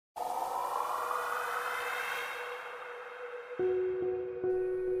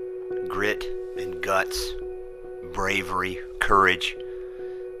Grit and guts, bravery, courage.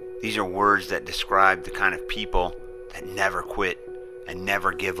 These are words that describe the kind of people that never quit and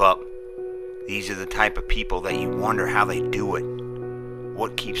never give up. These are the type of people that you wonder how they do it.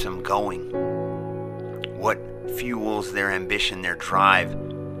 What keeps them going? What fuels their ambition, their drive,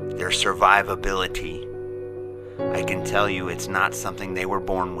 their survivability? I can tell you it's not something they were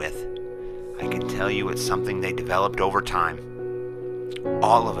born with. I can tell you it's something they developed over time.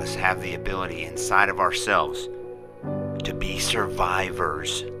 All of us have the ability inside of ourselves to be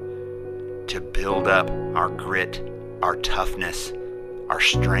survivors, to build up our grit, our toughness, our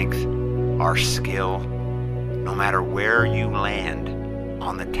strength, our skill. No matter where you land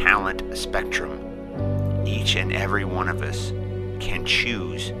on the talent spectrum, each and every one of us can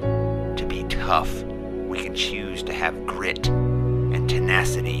choose to be tough. We can choose to have grit and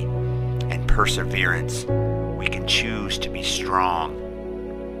tenacity and perseverance. We can choose to be strong.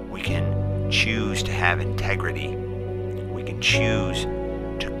 We can choose to have integrity. We can choose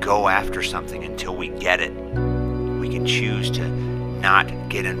to go after something until we get it. We can choose to not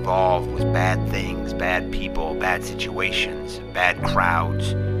get involved with bad things, bad people, bad situations, bad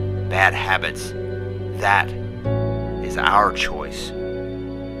crowds, bad habits. That is our choice.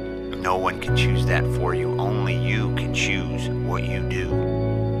 No one can choose that for you. Only you can choose what you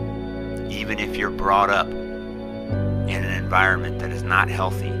do. Even if you're brought up in an environment that is not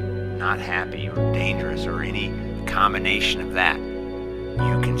healthy, not happy, or dangerous, or any combination of that,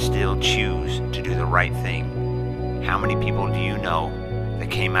 you can still choose to do the right thing. How many people do you know that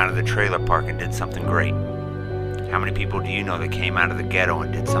came out of the trailer park and did something great? How many people do you know that came out of the ghetto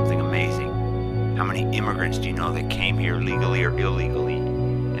and did something amazing? How many immigrants do you know that came here legally or illegally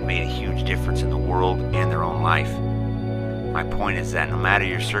and made a huge difference in the world and their own life? My point is that no matter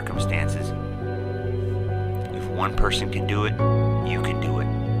your circumstances, if one person can do it, you can do it.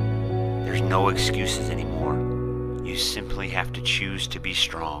 There's no excuses anymore. You simply have to choose to be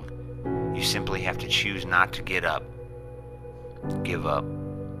strong. You simply have to choose not to give up.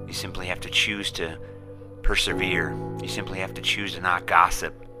 You simply have to choose to persevere. You simply have to choose to not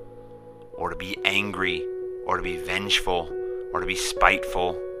gossip, or to be angry, or to be vengeful, or to be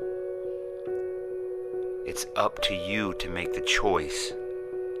spiteful. It's up to you to make the choice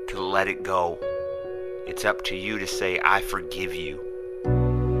to let it go. It's up to you to say, I forgive you.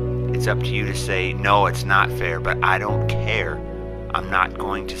 It's up to you to say, no, it's not fair, but I don't care. I'm not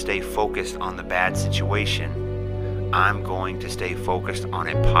going to stay focused on the bad situation. I'm going to stay focused on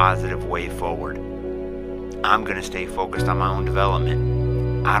a positive way forward. I'm going to stay focused on my own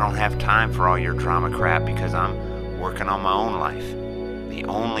development. I don't have time for all your drama crap because I'm working on my own life. The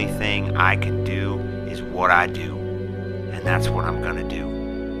only thing I can do is what I do, and that's what I'm going to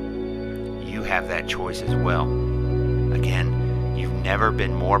do. You have that choice as well. Again, you've never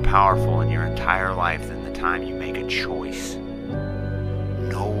been more powerful in your entire life than the time you make a choice.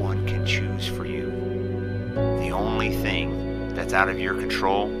 No one can choose for you. The only thing that's out of your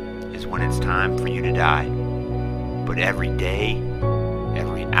control is when it's time for you to die. But every day,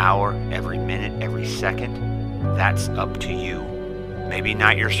 every hour, every minute, every second, that's up to you. Maybe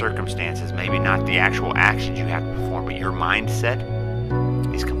not your circumstances, maybe not the actual actions you have to perform, but your mindset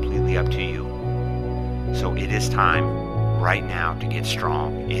is completely up to you. So it is time right now to get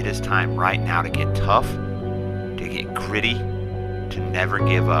strong. It is time right now to get tough, to get gritty, to never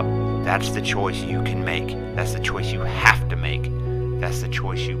give up. That's the choice you can make. That's the choice you have to make. That's the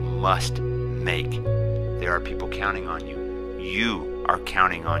choice you must make. There are people counting on you. You are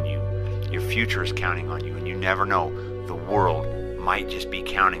counting on you. Your future is counting on you, and you never know. The world might just be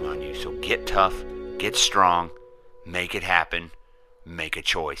counting on you. So get tough, get strong, make it happen, make a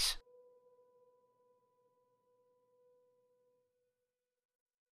choice.